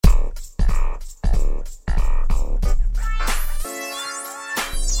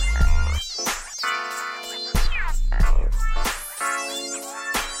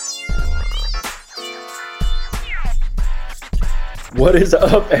What is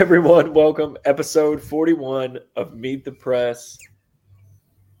up, everyone? Welcome, episode 41 of Meet the Press.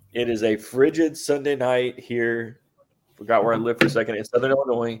 It is a frigid Sunday night here. Forgot where I live for a second. In Southern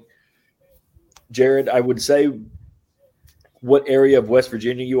Illinois. Jared, I would say what area of West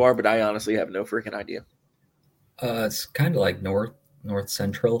Virginia you are, but I honestly have no freaking idea. It's kind of like north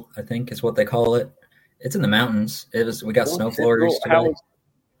central, I think is what they call it. It's in the mountains. We got snow flurries today.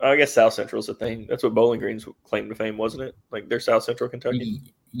 I guess South Central's a thing. That's what Bowling Green's claim to fame, wasn't it? Like they're South Central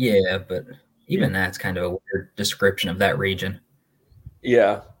Kentucky. Yeah, but even that's kind of a weird description of that region.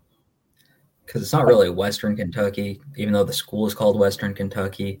 Yeah. Because it's not really Western Kentucky, even though the school is called Western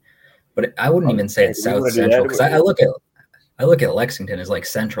Kentucky. But I wouldn't even say it's South Central, because I look at Lexington as like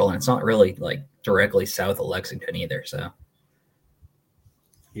central, and it's not really like directly south of Lexington either. So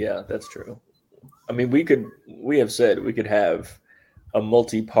yeah, that's true. I mean, we have said we could have a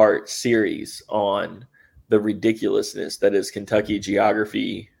multi-part series on the ridiculousness that is Kentucky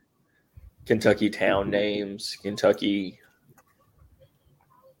geography, Kentucky town names, Kentucky.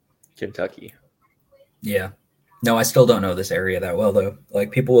 Yeah. No, I still don't know this area that well, though. Like,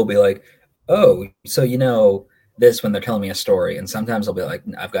 people will be like, oh, so you know this when they're telling me a story. And sometimes I'll be like,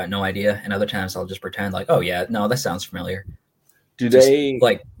 I've got no idea. And other times I'll just pretend like, oh, yeah, no, that sounds familiar. Do just they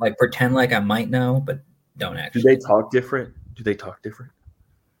like pretend like I might know, but don't actually. Do they talk different?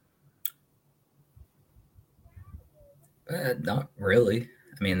 Not really.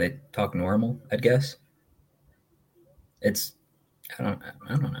 I mean, they talk normal, I'd guess. I don't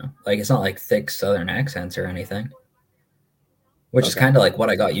know. Like, it's not like thick Southern accents or anything, which is kind of like what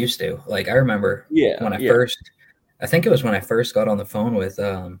I got used to. Like, I remember when I think it was when I first got on the phone with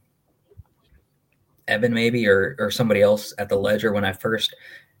Evan maybe or somebody else at the Ledger when I first,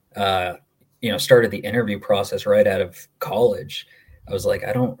 started the interview process right out of college. I was like,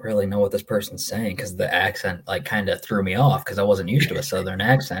 I don't really know what this person's saying because the accent like kind of threw me off because I wasn't used to a Southern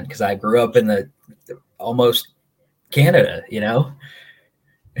accent because I grew up in the almost Canada, you know?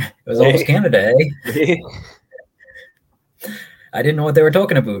 It was almost Canada, eh? I didn't know what they were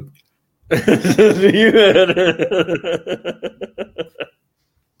talking about.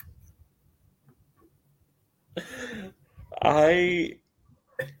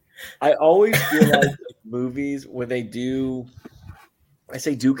 I always feel like movies when they do, I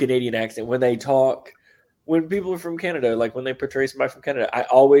say do Canadian accent, when people are from Canada, like when they portray somebody from Canada, I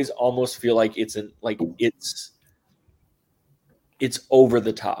always almost feel like it's over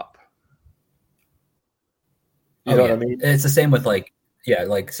the top. You know what I mean? It's the same with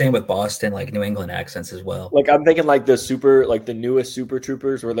same with Boston, like New England accents as well. Like I'm thinking like the newest Super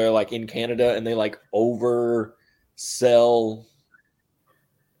Troopers where they're like in Canada and they like oversell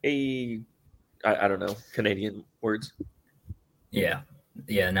I don't know, Canadian words. Yeah.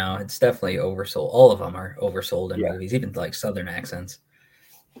 Yeah, no, it's definitely oversold. All of them are oversold in movies, even like Southern accents.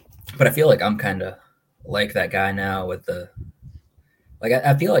 But I feel like I'm kind of like that guy now with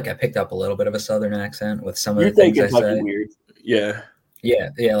I feel like I picked up a little bit of a Southern accent with some of the things I say. Weird. Yeah. Yeah,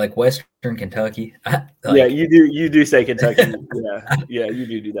 like Western Kentucky. Yeah, you do say Kentucky. Yeah,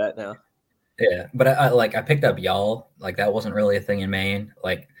 you do that now. Yeah, but I picked up y'all. Like that wasn't really a thing in Maine.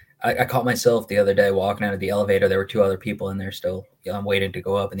 Like I caught myself the other day walking out of the elevator. There were two other people in there still. I'm waiting to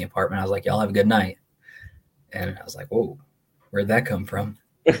go up in the apartment. I was like, y'all have a good night. And I was like, whoa, where'd that come from?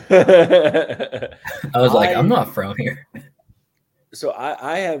 I was like, I'm not from here. So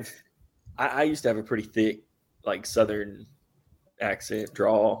I used to have a pretty thick, like Southern accent,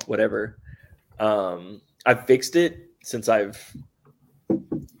 drawl, whatever. I've fixed it since I've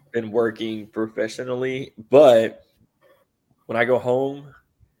been working professionally, but when I go home,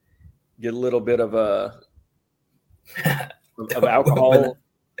 get a little bit of alcohol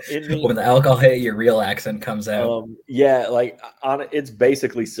in me. When the alcohol hit, your real accent comes out. It's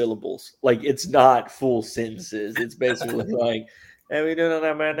basically syllables. Like it's not full sentences. It's basically like, "Hey, we doing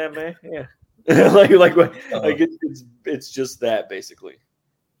that man? Yeah." It's just that basically.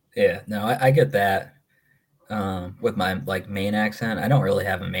 Yeah, no, I get that. With my like Maine accent, I don't really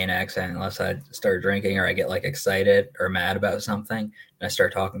have a Maine accent unless I start drinking or I get like excited or mad about something and I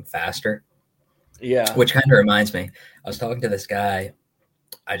start talking faster. Yeah. Which kind of reminds me, I was talking to this guy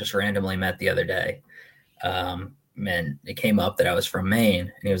I just randomly met the other day. Man, it came up that I was from Maine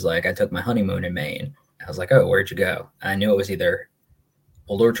and he was like, I took my honeymoon in Maine. I was like, oh, where'd you go? I knew it was either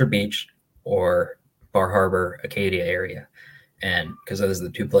Old Orchard Beach or Bar Harbor, Acadia area. And because those are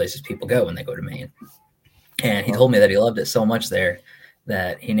the two places people go when they go to Maine. And he told me that he loved it so much there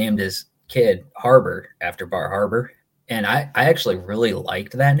that he named his kid Harbor after Bar Harbor. And I actually really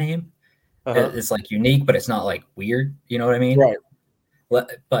liked that name. It's like unique, but it's not like weird. You know what I mean? Right.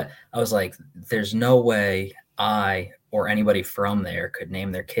 But I was like, there's no way I or anybody from there could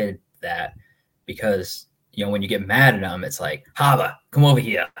name their kid that, because when you get mad at them, it's like, Hava, come over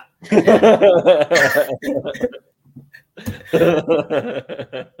here.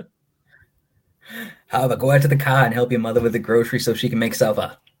 Hava, go out to the car and help your mother with the groceries so she can make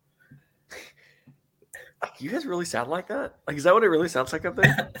supper. You guys really sound like that? Like, is that what it really sounds like up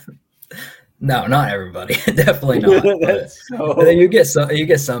there? No, not everybody. Definitely not. But you get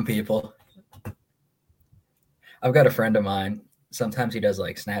some people. I've got a friend of mine. Sometimes he does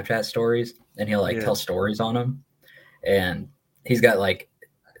like Snapchat stories, and he'll tell stories on them. And he's got like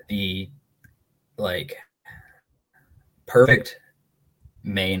the perfect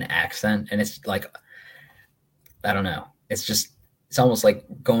Maine accent, and it's like, I don't know. It's almost like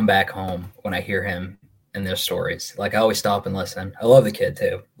going back home when I hear him and their stories. Like, I always stop and listen. I love the kid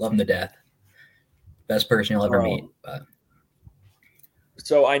too. Love him to death. Best person you'll ever meet. But.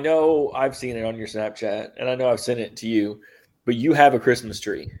 So I know I've seen it on your Snapchat, and I know I've sent it to you, but you have a Christmas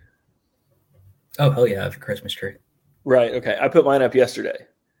tree. Oh, hell yeah, I have a Christmas tree. Right, okay. I put mine up yesterday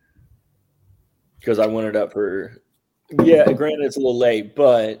because I wanted it up for, granted it's a little late,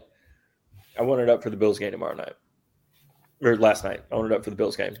 but I wanted it up for the Bills game tomorrow night. Or last night. I wanted it up for the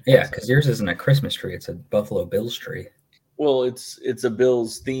Bills game. Yeah, because yours isn't a Christmas tree. It's a Buffalo Bills tree. Well, it's a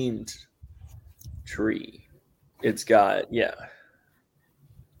Bills themed tree. It's got, It's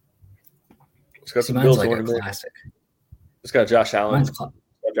got some mine's Bills like ornament. A classic. It's got Josh Allen.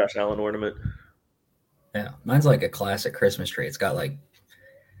 Josh Allen ornament. Yeah, mine's like a classic Christmas tree. It's got like,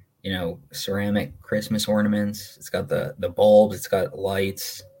 ceramic Christmas ornaments. It's got the bulbs. It's got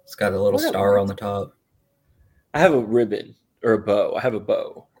lights. It's got a little star on the top. I have a ribbon or a bow. I have a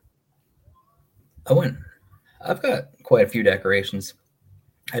bow. I've got quite a few decorations.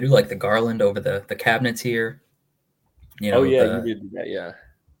 I do like the garland over the cabinets here. You did do that, yeah.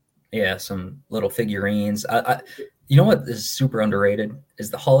 Yeah, some little figurines. You know what is super underrated is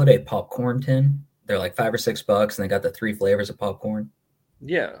the holiday popcorn tin. They're like $5 or $6, and they got the 3 flavors of popcorn.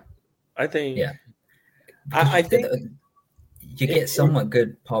 Yeah, I think. Yeah, I think you get somewhat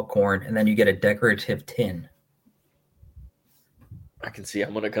good popcorn, and then you get a decorative tin. I can see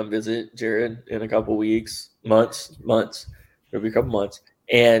I'm going to come visit Jared in a couple weeks, months. It'll be a couple months.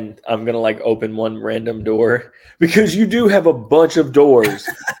 And I'm going to like open one random door because you do have a bunch of doors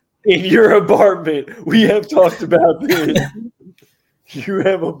in your apartment. We have talked about this. You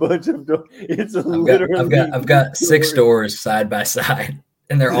have a bunch of doors. It's literally. I've got 6 doors side by side,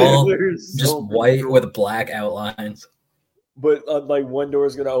 and they're all just white with black outlines. But like one door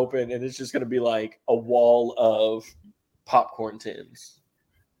is going to open, and it's just going to be like a wall of popcorn tins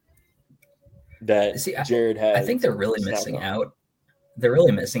that Jared has. I think they're really missing out. They're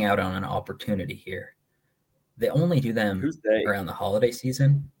really missing out on an opportunity here. They only do them around the holiday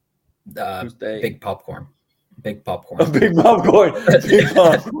season. Big popcorn. Big popcorn. Big popcorn. Big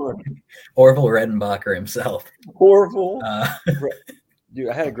popcorn. Orville Redenbacher himself. Orville. Dude,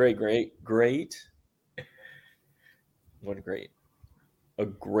 I had a great. What a great. A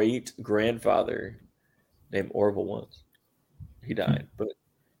great grandfather named Orville once. He died, but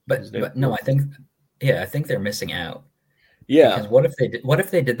no, I think they're missing out. Yeah. Because what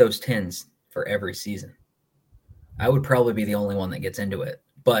if they did those tins for every season? I would probably be the only one that gets into it.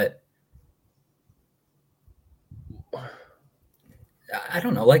 But I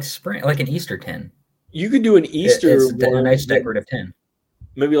don't know, like spring, like an Easter tin. You could do an Easter one, a nice decorative tin.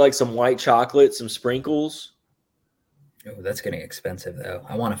 Maybe like some white chocolate, some sprinkles. Oh, that's getting expensive though.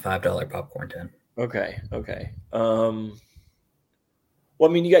 I want a $5 popcorn tin. Okay. Well,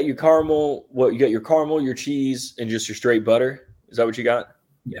 I mean, you got your caramel. You got your caramel, your cheese, and just your straight butter. Is that what you got?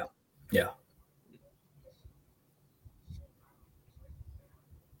 Yeah.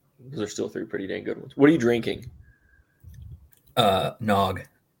 Those are still 3 pretty dang good ones. What are you drinking? Eggnog.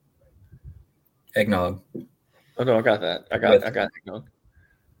 Oh no, I got that. I got eggnog.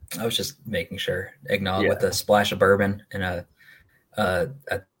 I was just making sure. Eggnog with a splash of bourbon and a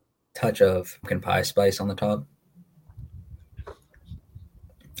touch of pumpkin pie spice on the top.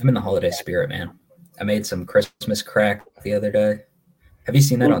 I'm in the holiday spirit, man. I made some Christmas crack the other day. Have you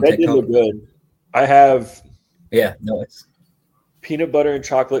seen that on TikTok? That did look good. I have. Yeah, no, it's peanut butter and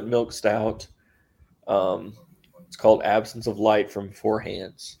chocolate milk stout. It's called Absence of Light from Four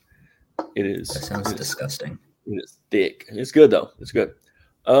Hands. It is. That sounds disgusting. It is thick. It's good though. It's good.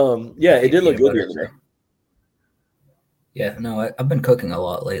 It did look good the other day. Yeah, no, I've been cooking a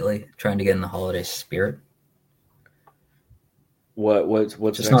lot lately, trying to get in the holiday spirit. What's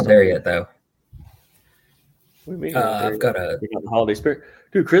just not there yet though? What do you mean? I've got the holiday spirit,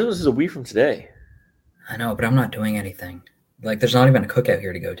 dude. Christmas is a week from today. I know, but I'm not doing anything. Like, there's not even a cookout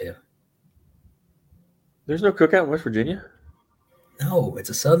here to go to. There's no cookout in West Virginia? No, it's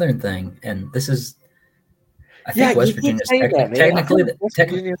a Southern thing, and this is. I Yeah, think West you keep Virginia is saying that, man. I feel technically like West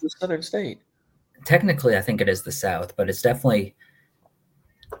Virginia is a southern state. technically I think it is the South, but it's definitely.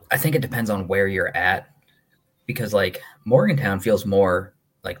 I think it depends on where you're at, because like Morgantown feels more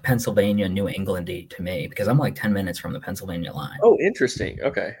like Pennsylvania, New Englandy to me, because I'm like 10 minutes from the Pennsylvania line. Oh, interesting.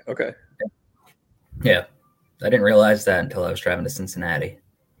 Okay. Yeah, I didn't realize that until I was driving to Cincinnati.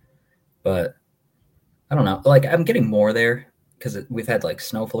 But I don't know. Like I'm getting more there because we've had like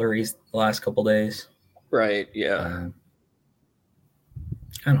snow flurries the last couple days. Right. Yeah.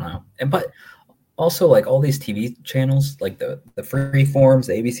 I don't know, but also like all these TV channels, like the Freeforms,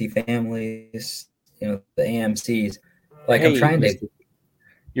 the ABC Families, the AMC's. Like I'm trying to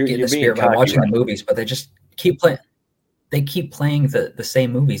get the spirit by watching the movies, but they just keep playing. They keep playing the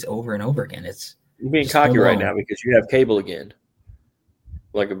same movies over and over again. You're being cocky right now because you have cable again,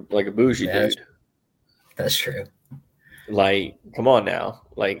 like a bougie dude. That's true. Like, come on now.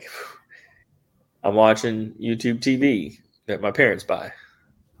 Like, I'm watching YouTube TV that my parents buy.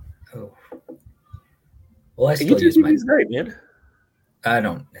 Oh. Well, I still use YouTube TV is great, man. I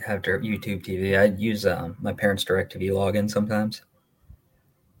don't have YouTube TV. I use my parents' DirecTV login sometimes.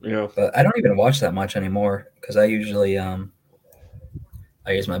 Yeah. But I don't even watch that much anymore because I usually I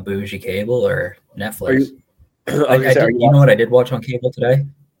use my bougie cable or Netflix. You know what I did watch on cable today?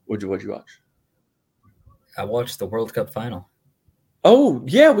 What'd you watch? I watched the World Cup final. Oh,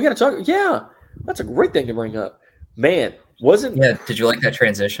 yeah, we got to talk. Yeah, that's a great thing to bring up. Man, Yeah, did you like that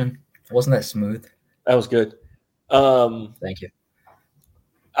transition? Wasn't that smooth? That was good. Thank you.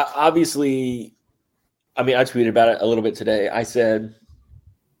 Obviously, I mean, I tweeted about it a little bit today. I said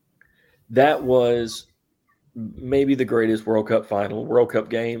that was maybe the greatest World Cup final, World Cup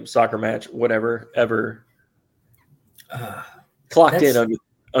game, soccer match, whatever, ever clocked in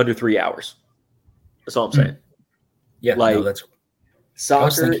under 3 hours. That's all I'm saying. Yeah, like, that's soccer. I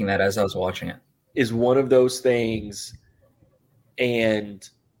was thinking that as I was watching it. Is one of those things, and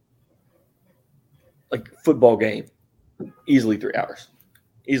like football game, easily 3 hours.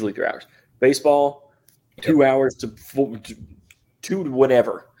 Easily 3 hours. Baseball, 2 hours to 2 to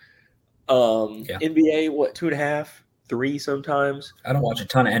whatever. NBA, what, 2.5, 3 sometimes. I don't watch a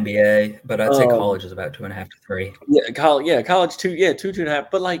ton of NBA, but I'd say college is about 2.5 to 3. Yeah, college 2, 2.5.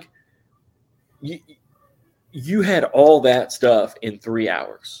 But like, you had all that stuff in 3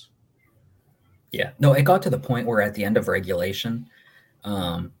 hours. Yeah, no, it got to the point where at the end of regulation,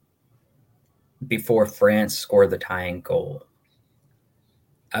 before France scored the tying goal,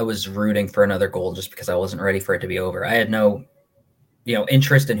 I was rooting for another goal just because I wasn't ready for it to be over. I had no,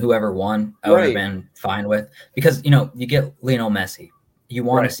 interest in whoever won. I would have been fine with, because, you get Lionel Messi. You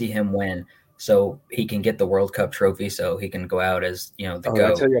want to see him win so he can get the World Cup trophy, so he can go out as, the GOAT. Did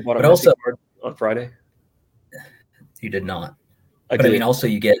I tell you I bought a Messi card on Friday? You did not. I mean, also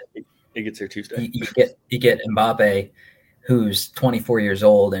you get it gets here Tuesday. You get Mbappe, who's 24 years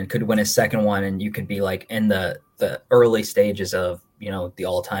old and could win his second one, and you could be like in the early stages of the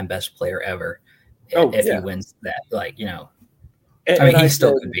all-time best player ever if he wins that. Like he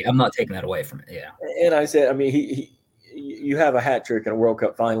still could be. I'm not taking that away from it. Yeah. And I said, I mean, you have a hat trick in a World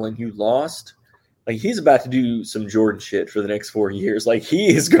Cup final and you lost. Like, he's about to do some Jordan shit for the next 4 years. Like, he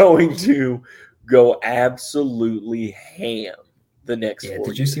is going to go absolutely ham the next 4 years.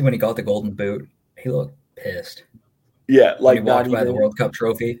 Did you see when he got the golden boot? He looked pissed. Yeah, like when he walked by the World Cup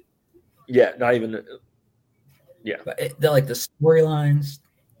trophy. Yeah, not even. Yeah, but the storylines,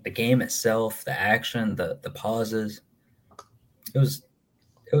 the game itself, the action, the pauses. It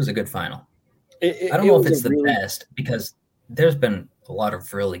was a good final. I don't know if it's the best, because there's been a lot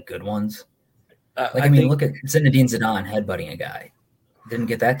of really good ones. I mean, look at Zinedine Zidane headbutting a guy. Didn't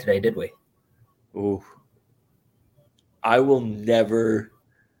get that today, did we? Ooh. I will never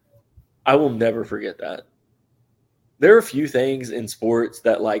forget that. There are a few things in sports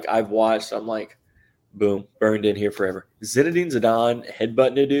that, like, I've watched, I'm like, boom, burned in here forever. Zinedine Zidane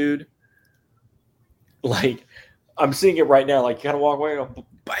headbutting a dude. Like, I'm seeing it right now. Like, you kind of walk away,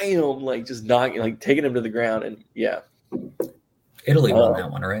 bam, like, just knocking, like, taking him to the ground. And yeah. Italy won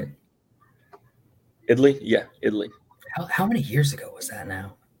that one, right? Italy? Yeah, Italy. How many years ago was that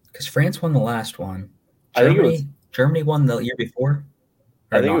now? Because France won the last one. Germany won the year before?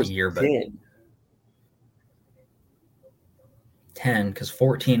 Or I think not it was year, 10. 10, because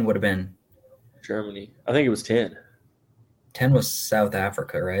 14 would have been Germany. I think it was 10. 10 was South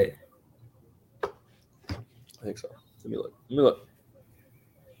Africa, right? I think so. Let me look.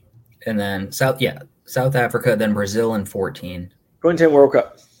 And then South Africa, then Brazil in 14. 2010 World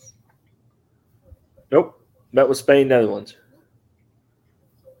Cup. Nope. That was Spain, Netherlands.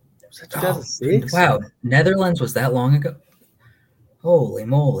 Was that Oh, 2006? wow. Netherlands was that long ago? Holy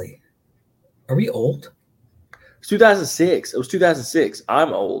moly. Are we old? It's 2006. It was 2006.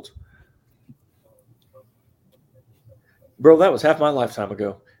 I'm old. Bro, that was half my lifetime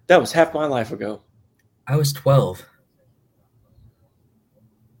ago. That was half my life ago. I was 12.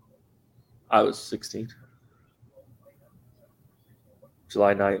 I was 16.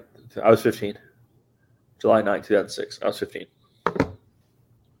 July 9th. I was 15. July 9th, 2006. I was 15.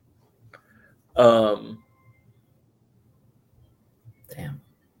 Damn.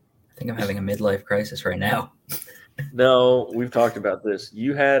 I think I'm having a midlife crisis right now. No, we've talked about this.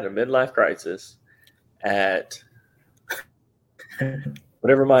 You had a midlife crisis at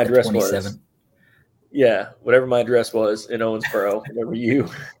whatever my address 27. was. Yeah, whatever my address was in Owensboro, whenever you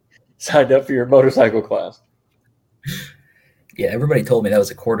signed up for your motorcycle class. Yeah, everybody told me that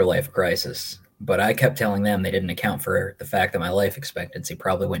was a quarter life crisis, but I kept telling them they didn't account for the fact that my life expectancy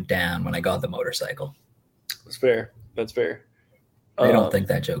probably went down when I got the motorcycle. That's fair. That's fair. They don't think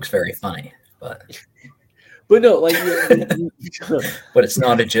that joke's very funny, but no, like, but it's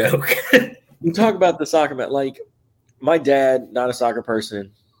not a joke. You talk about the soccer match. Like, my dad, not a soccer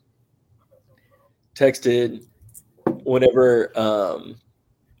person, texted whenever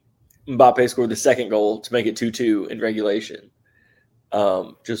Mbappe scored the second goal to make it 2-2 in regulation.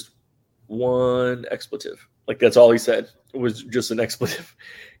 Just one expletive. Like, that's all he said. It was just an expletive.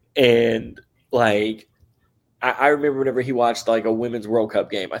 And, like, I remember whenever he watched, like, a Women's World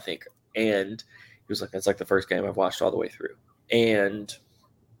Cup game, I think. And he was like, that's, like, the first game I've watched all the way through. And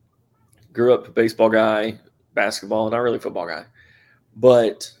grew up a baseball guy, basketball, not really a football guy.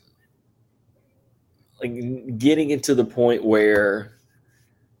 But, like, getting into the point where,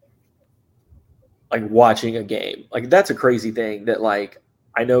 like, watching a game, like, that's a crazy thing that, like,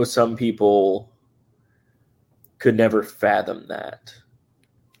 I know some people could never fathom that.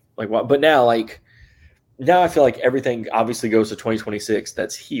 Like, what? But now, like, now I feel like everything obviously goes to 2026.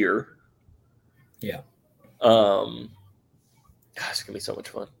 That's here. Yeah. Gosh, it's gonna be so much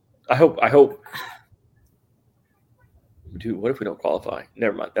fun. I hope. Dude, what if we don't qualify?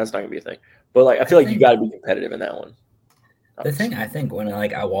 Never mind. That's not gonna be a thing. But, like, I feel like you got to be competitive in that one. The thing I think when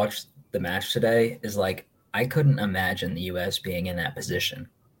I watched the match today is, like, I couldn't imagine the U.S. being in that position.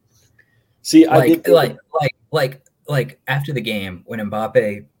 See, like after the game when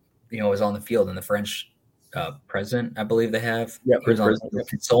Mbappe, was on the field and the French president, I believe they have, he was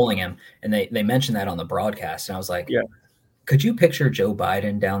consoling him, and they mentioned that on the broadcast, and I was like, yeah, could you picture Joe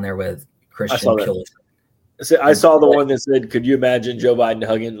Biden down there with Christian Pulisic? I saw the one that said, "Could you imagine Joe Biden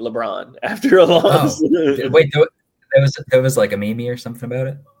hugging LeBron after a loss?" Oh, wait, there was like a meme or something about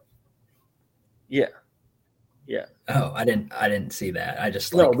it. Yeah. Oh, I didn't see that. I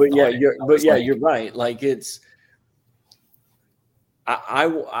just no, but yeah, you're right. Like, it's.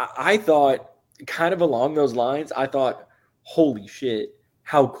 I thought kind of along those lines. I thought, holy shit,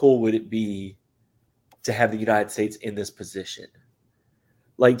 how cool would it be to have the United States in this position?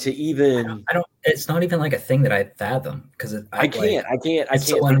 Like, to even. I don't. It's not even like a thing that I fathom because I can't. It's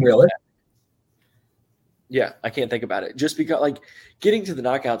so unrealistic. Yeah, I can't think about it. Just because, like, getting to the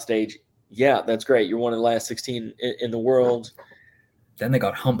knockout stage, yeah, that's great. You're one of the last 16 in the world. Then they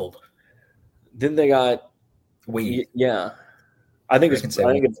got humbled. Then they got yeah. I think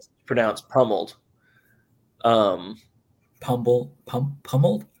it's pronounced pummeled. Pummeled.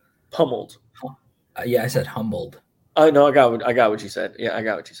 Pummeled. Yeah, I said humbled. Oh no, I got what you said. Yeah, I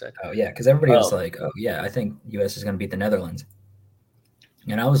got what you said. Oh yeah, because everybody was like, "Oh yeah, I think U.S. is going to beat the Netherlands,"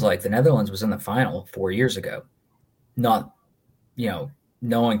 and I was like, "The Netherlands was in the final 4 years ago, not,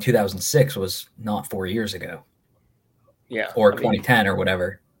 knowing 2006 was not 4 years ago, yeah, or 2010 or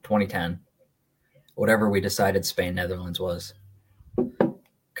whatever, 2010, whatever we decided Spain Netherlands was.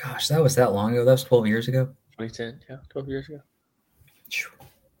 Gosh, that was that long ago. That was 12 years ago. 2010, yeah, 12 years ago.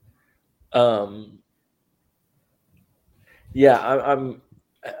 Yeah,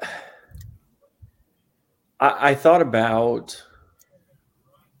 I thought about.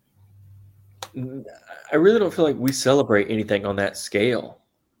 I really don't feel like we celebrate anything on that scale.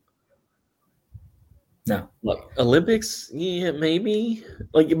 No, like Olympics, yeah, maybe.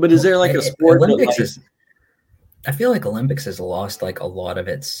 Like, but is there like a sport Olympics that, like, I feel like Olympics has lost like a lot of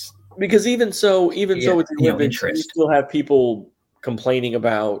its. Because even so with the Olympics, you still have people complaining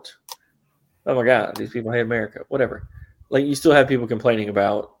about, oh my God, these people hate America, whatever. Like, you still have people complaining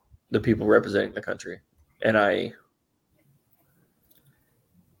about the people representing the country. And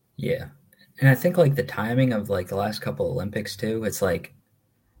yeah. And I think like the timing of like the last couple of Olympics too, it's like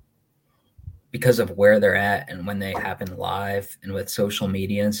because of where they're at and when they happen live and with social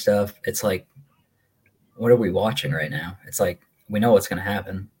media and stuff, it's like, what are we watching right now? It's like, we know what's going to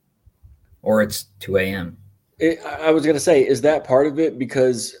happen. or it's 2 a.m. I was going to say, is that part of it?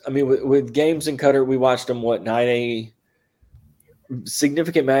 Because, I mean, with games in Qatar, we watched them, 9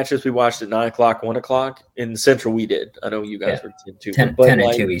 significant matches we watched at 9 o'clock, 1 o'clock. In Central, we did. I know you guys were 10 too. 10, but 10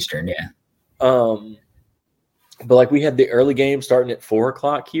 and 2 Eastern, yeah. But like we had the early games starting at 4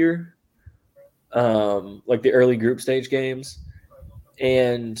 o'clock here, like the early group stage games.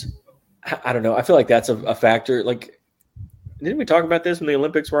 And I don't know. I feel like that's a factor. Like, didn't we talk about this when the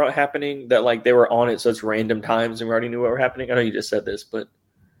Olympics were happening? That like they were on at such random times and we already knew what were happening. I know you just said this, but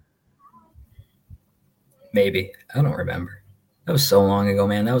maybe I don't remember. That was so long ago,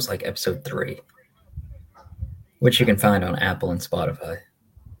 man. That was like episode 3, which you can find on Apple and Spotify.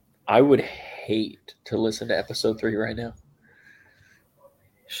 I would hate to listen to episode 3 right now.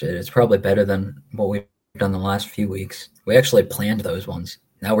 Shit, it's probably better than what we've done the last few weeks. We actually planned those ones.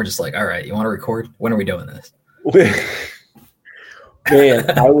 Now we're just like, all right, you want to record? When are we doing this? Man,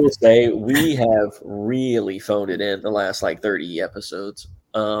 I will say we have really phoned it in the last like 30 episodes.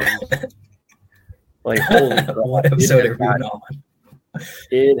 Like, holy crap, what episode are we on?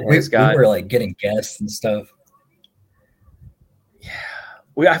 We were like getting guests and stuff.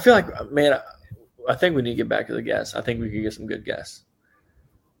 Yeah, I feel like, man, I think we need to get back to the guests. I think we could get some good guests.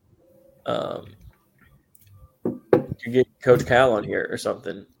 You get Coach Cal on here or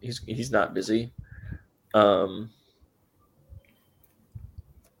something. He's not busy. I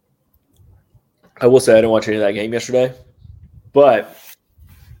will say I didn't watch any of that game yesterday, but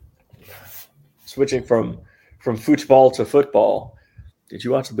switching from football to football, did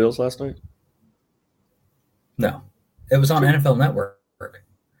you watch the Bills last night? No, it was on NFL Network.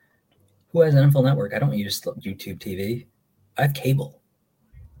 Who has NFL Network? I don't use YouTube TV. I have cable.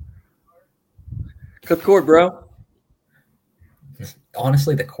 Cut the cord, bro.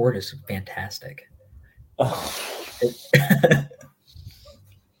 Honestly, the cord is fantastic. Oh.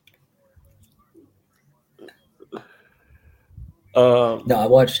 No, I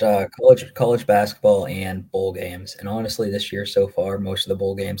watched college basketball and bowl games, and honestly, this year so far, most of the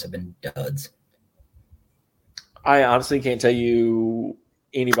bowl games have been duds. I honestly can't tell you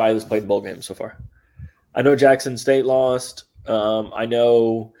anybody that's played bowl games so far. I know Jackson State lost. I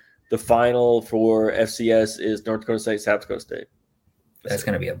know the final for FCS is North Dakota State, South Dakota State. That's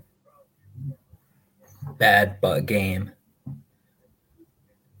going to be a bad game.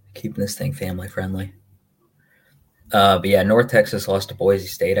 Keeping this thing family friendly. But yeah, North Texas lost to Boise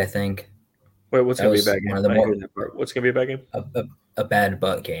State, I think. Wait, what's going to be a bad game? What's going to be a bad game? A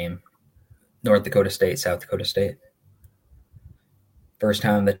bad game. North Dakota State, South Dakota State. First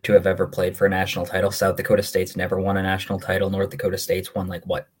time the two have ever played for a national title. South Dakota State's never won a national title. North Dakota State's won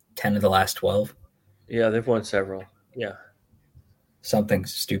 10 of the last 12? Yeah, they've won several. Yeah. Something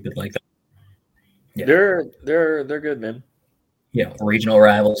stupid like that. Yeah. They're good, man. Regional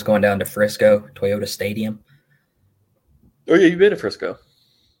rivals going down to Frisco, Toyota Stadium. Oh, yeah, you've been to Frisco.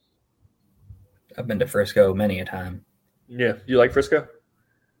 I've been to Frisco many a time. Yeah. You like Frisco?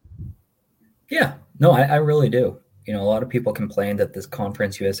 Yeah. No, I really do. A lot of people complained that this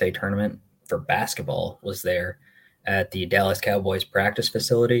Conference USA tournament for basketball was there at the Dallas Cowboys practice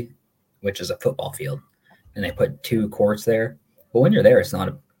facility, which is a football field. And they put 2 courts there. But when you're there, it's not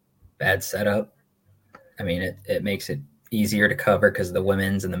a bad setup. I mean, it makes it easier to cover because the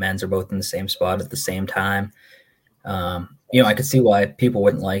women's and the men's are both in the same spot at the same time. I could see why people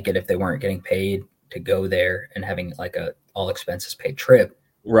wouldn't like it if they weren't getting paid to go there and having like a all expenses paid trip.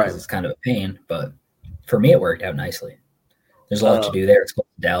 Right. It's kind of a pain, but for me, it worked out nicely. There's a lot to do there. It's close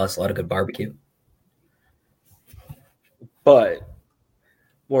to Dallas, a lot of good barbecue. But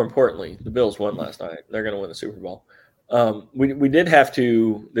more importantly, the Bills won last night. They're going to win the Super Bowl. They did have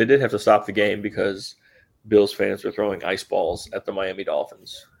to stop the game because Bills fans were throwing ice balls at the Miami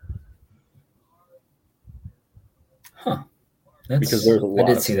Dolphins. Huh. Because there was a lot.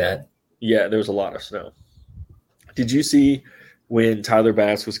 I did see that. Yeah, there was a lot of snow. Did you see when Tyler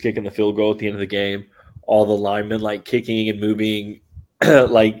Bass was kicking the field goal at the end of the game, all the linemen like kicking and moving,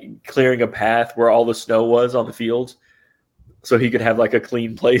 like clearing a path where all the snow was on the field so he could have like a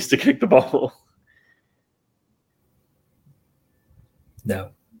clean place to kick the ball? No.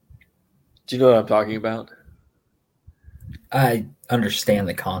 Do you know what I'm talking about? I understand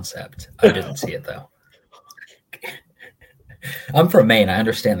the concept. I didn't see it though. I'm from Maine. I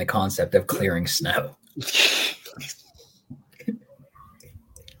understand the concept of clearing snow.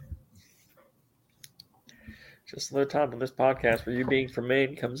 Just another time on this podcast where you being from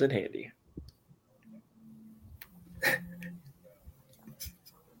Maine comes in handy.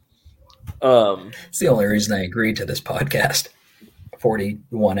 It's the only reason I agreed to this podcast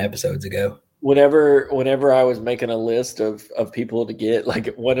 41 episodes ago. whenever I was making a list of people to get,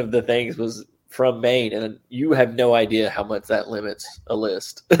 like one of the things was from Maine, and you have no idea how much that limits a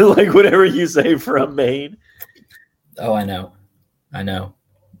list. Like whenever you say from Maine. Oh, I know.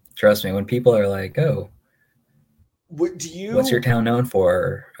 Trust me, when people are like, "Oh, What do what's your you? town known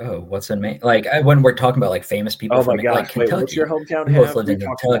for?" Oh, what's in Maine? Like when we're talking about like famous people Oh my from like gosh! Wait, what's your Kentucky. hometown We both have? lived We in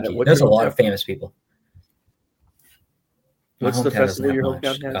talked about it. Kentucky. What's There's your a lot hometown? of famous people. My What's the hometown doesn't festival have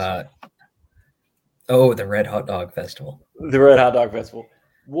your much. hometown has? Oh, the Red Hot Dog Festival. The Red Hot Dog Festival.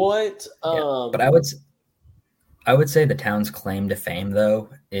 What? Yeah, but I would say the town's claim to fame though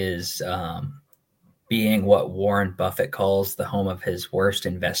is being what Warren Buffett calls the home of his worst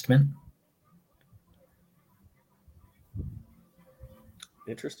investment.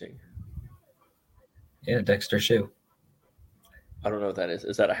 Interesting. Yeah, Dexter Shoe. I don't know what that is.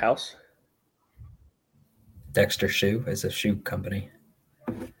 Is that a house? Dexter Shoe is a shoe company.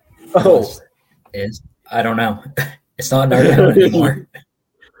 Oh, Is I don't know. It's not in our town anymore.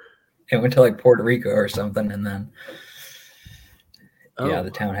 It went to like Puerto Rico or something, and then yeah,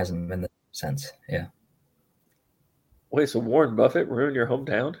 the town hasn't been there since. Yeah. Wait, so Warren Buffett ruined your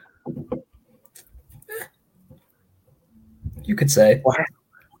hometown? You could say. Wow.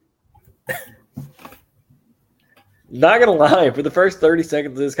 Not gonna lie, for the first 30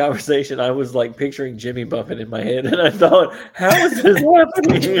 seconds of this conversation, I was like picturing Jimmy Buffett in my head, and I thought, "How is this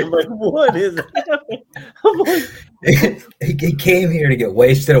happening?" I'm like, "What is happening?" I'm like, he came here to get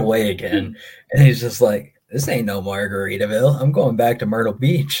wasted away again, and he's just like, "This ain't no Margaritaville. I'm going back to Myrtle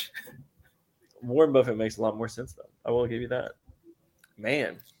Beach." Warren Buffett makes a lot more sense, though. I will give you that.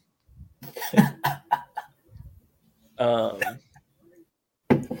 Man.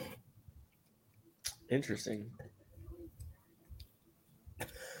 Interesting.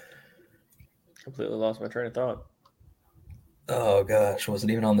 Completely lost my train of thought. Oh gosh,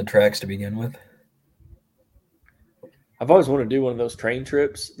 wasn't even on the tracks to begin with. I've always wanted to do one of those train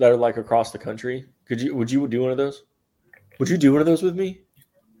trips that are like across the country. Would you do one of those? Would you do one of those with me?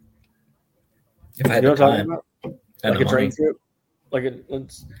 If I had You know the what I'm talking time about? and Like the a train money, trip? Like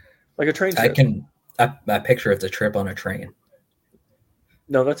a train trip. I picture it's a trip on a train.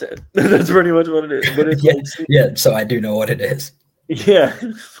 No, that's it. That's pretty much what it is. But it's Yeah, like, yeah. So I do know what it is. yeah.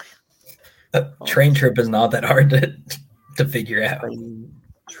 A train trip is not that hard to figure out. Train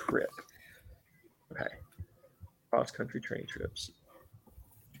trip. Okay. Cross country train trips.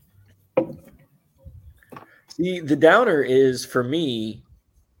 See, the downer is for me,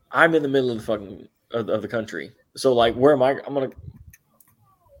 I'm in the middle of the fucking of the country. So like where am I? I'm gonna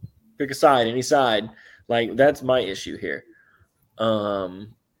pick a side, any side. Like that's my issue here.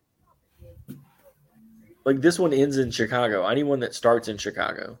 Like this one ends in Chicago. I need one that starts in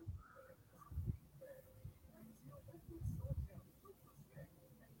Chicago.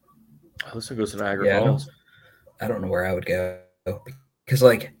 Oh, this one goes to Niagara Falls. I don't know where I would go because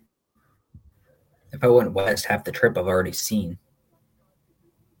like if I went west, half the trip I've already seen.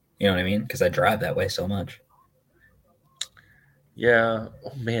 You know what I mean? Because I drive that way so much. Yeah.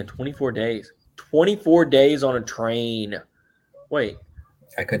 Oh man, 24 days. 24 days on a train. Wait.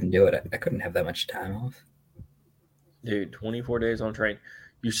 I couldn't do it. I couldn't have that much time off. Dude, 24 days on a train.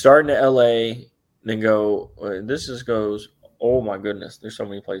 You start in LA, then go. This just goes. Oh my goodness. There's so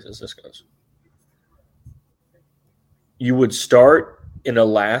many places this goes. You would start in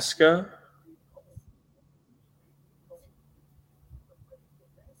Alaska.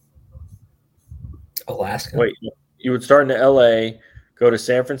 Alaska? Wait, you would start in LA, go to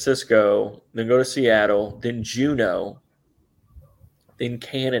San Francisco, then go to Seattle, then Juneau, then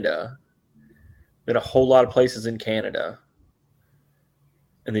Canada, then a whole lot of places in Canada,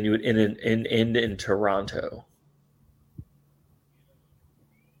 and then you would end in Toronto.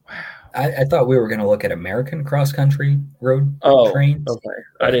 Wow. I thought we were going to look at American cross country road trains. Okay.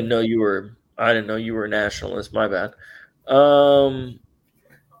 But I didn't know you were a nationalist. My bad.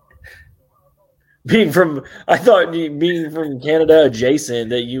 I thought being from Canada adjacent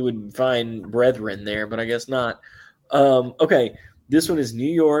that you would find brethren there, but I guess not. Okay, this one is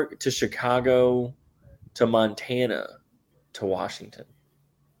New York to Chicago to Montana to Washington.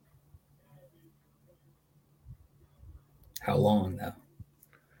 How long though?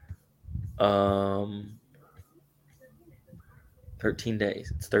 13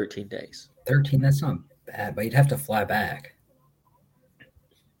 days. It's 13 days. 13, that's not bad, but you'd have to fly back.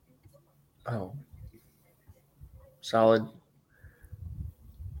 Oh. Solid.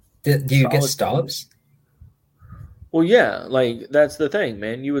 Do you get stops? Well, yeah, like that's the thing,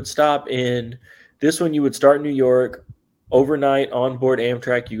 man. You would stop in this one, you would start in New York, overnight on board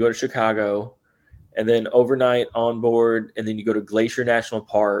Amtrak, you go to Chicago, and then overnight on board, and then you go to Glacier National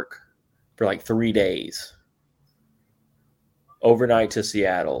Park for like 3 days, overnight to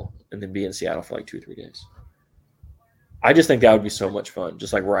Seattle, and then be in Seattle for like 2 or 3 days. I just think that would be so much fun,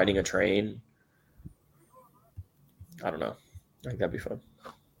 just like riding a train. I don't know. I think that'd be fun.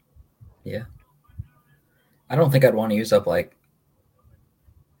 Yeah. I don't think I'd want to use up like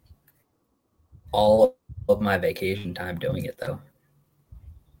all of my vacation time doing it though.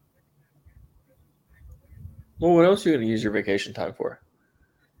 Well, what else are you going to use your vacation time for?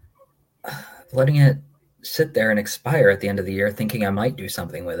 Letting it sit there and expire at the end of the year, thinking I might do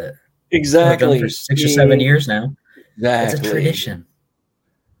something with it. Exactly. I've done for 6 or 7 years now. Exactly. It's a tradition.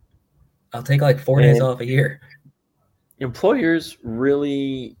 I'll take like 4 And days off a year. employers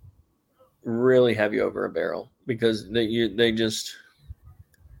really, really have you over a barrel because they just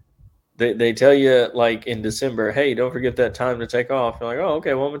they tell you like in December, hey, don't forget that time to take off. You're like, oh,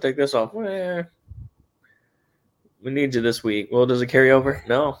 okay, well, I'm gonna take this off. Well, we need you this week. Well, does it carry over?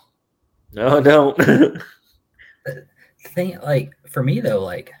 No, I don't. The thing, like for me though,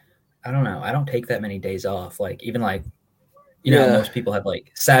 like I don't know, I don't take that many days off. Like even like most people have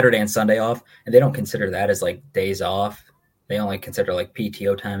like Saturday and Sunday off, and they don't consider that as like days off. They only consider like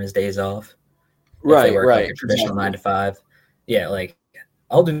PTO time as days off. If they work like a traditional 9 to 5. Yeah, like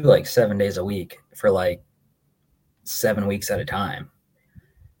I'll do like 7 days a week for like 7 weeks at a time.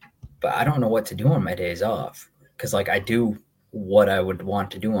 But I don't know what to do on my days off because like I do what I would want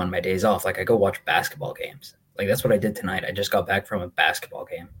to do on my days off. Like I go watch basketball games. Like that's what I did tonight. I just got back from a basketball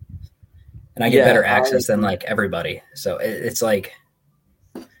game. And I get better access than like everybody. So it's like,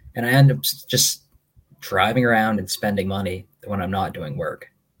 and I end up just driving around and spending money when I'm not doing work.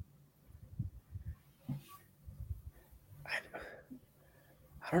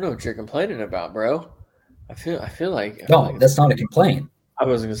 I don't know what you're complaining about, bro. I feel like That's not a complaint. I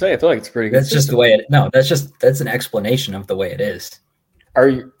was gonna say I feel like it's pretty good. That's just the way it. No, that's an explanation of the way it is. Are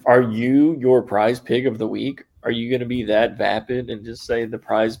you your prize pig of the week? Are you gonna be that vapid and just say the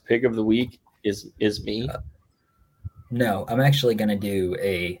prize pig of the week is me? No, I'm actually gonna do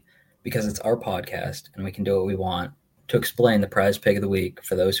because it's our podcast and we can do what we want to explain the prize pig of the week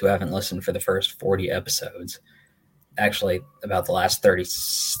for those who haven't listened for the first 40 episodes. Actually, about the last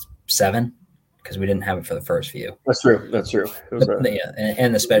 37, because we didn't have it for the first few. That's true.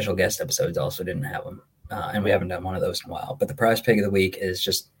 And the special guest episodes also didn't have them, and we haven't done one of those in a while. But the prize pig of the week is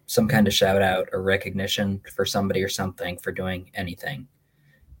just some kind of shout out or recognition for somebody or something for doing anything.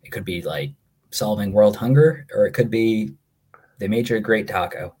 It could be like solving world hunger, or it could be they made you a great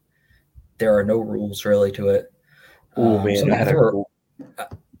taco. There are no rules really to it. Oh man, do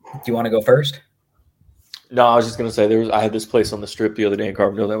you want to go first? No, I was just gonna say I had this place on the strip the other day in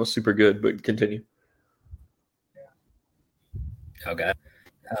Carbondale that was super good, but continue. Okay.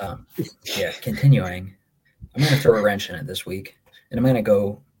 Continuing. I'm gonna throw a wrench in it this week, and I'm gonna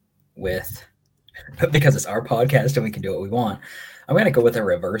go with because it's our podcast and we can do what we want. I'm gonna go with a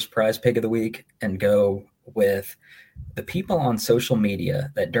reverse prize pig of the week and go with the people on social media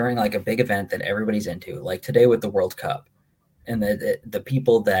that during like a big event that everybody's into, like today with the World Cup, and the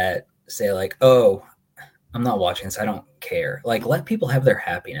people that say like, oh, I'm not watching this, I don't care. Like, let people have their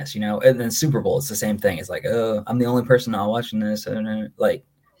happiness, And then Super Bowl, it's the same thing. It's like, oh, I'm the only person not watching this. And like,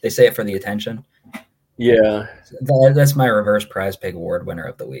 they say it for the attention. Yeah. That's my reverse prize pig award winner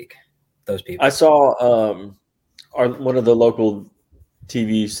of the week. Those people. I saw one of the local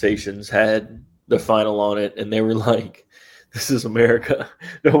TV stations had the final on it, and they were like, this is America.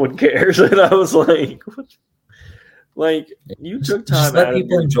 No one cares. And I was like, what? Like, you took time just let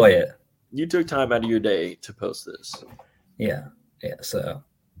people enjoy it. You took time out of your day to post this. Yeah. So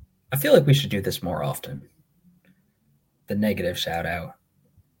I feel like we should do this more often. The negative shout out.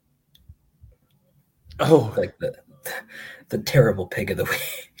 Oh, like the terrible pig of the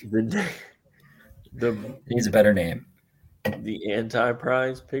week. The needs a better name. The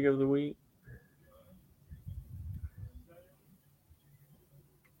anti-prize pig of the week.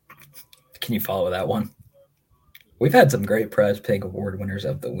 Can you follow that one? We've had some great prize pig award winners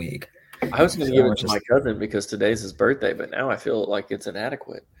of the week. I was going to give it to my cousin because today's his birthday, but now I feel like it's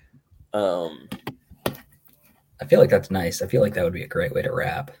inadequate. I feel like that's nice. I feel like that would be a great way to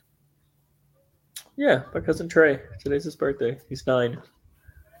wrap. Yeah, my cousin Trey. Today's his birthday. He's 9.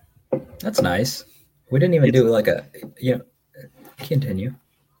 That's nice. We didn't even do like continue.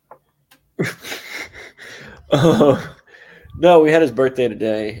 No, we had his birthday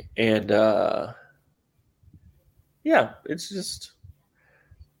today, and yeah, it's just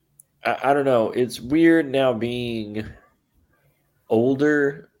I don't know. It's weird now being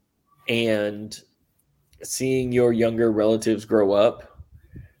older and seeing your younger relatives grow up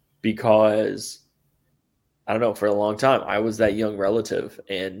because I don't know, for a long time I was that young relative,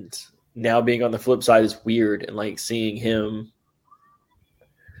 and now being on the flip side is weird, and like seeing him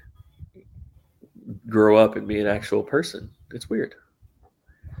grow up and be an actual person, it's weird.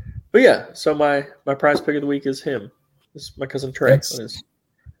 But yeah, so my prize pick of the week is him. It's my cousin Trey.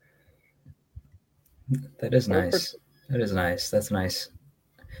 That is nice. That is nice. That's nice.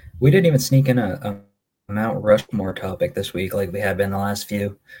 We didn't even sneak in a Mount Rushmore topic this week like we have been the last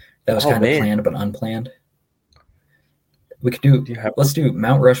few. That was kind of planned but unplanned. We could do. Let's do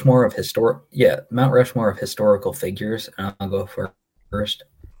Mount Rushmore of Mount Rushmore of historical figures. And I'll go first.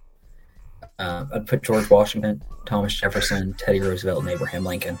 I'd put George Washington, Thomas Jefferson, Teddy Roosevelt, and Abraham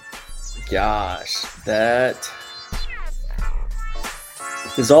Lincoln. Gosh, that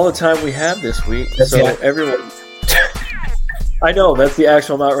is all the time we have this week. Everyone, I know that's the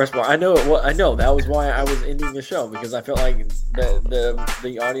actual Mount Rushmore. I know it. Well, I know that was why I was ending the show, because I felt like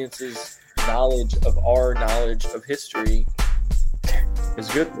the audience's knowledge of our knowledge of history is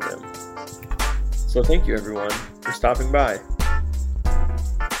good for them. So thank you, everyone, for stopping by.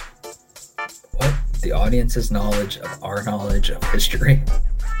 What? The audience's knowledge of our knowledge of history?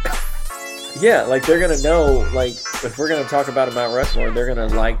 Yeah, like they're gonna know. Like if we're gonna talk about a Mount Rushmore, they're gonna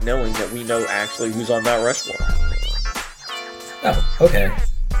like knowing that we know actually who's on Mount Rushmore. Oh, okay.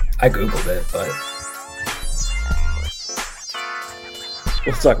 I googled it, but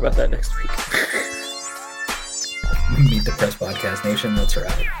we'll talk about that next week. Meet the Press Podcast Nation. That's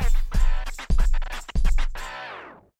right.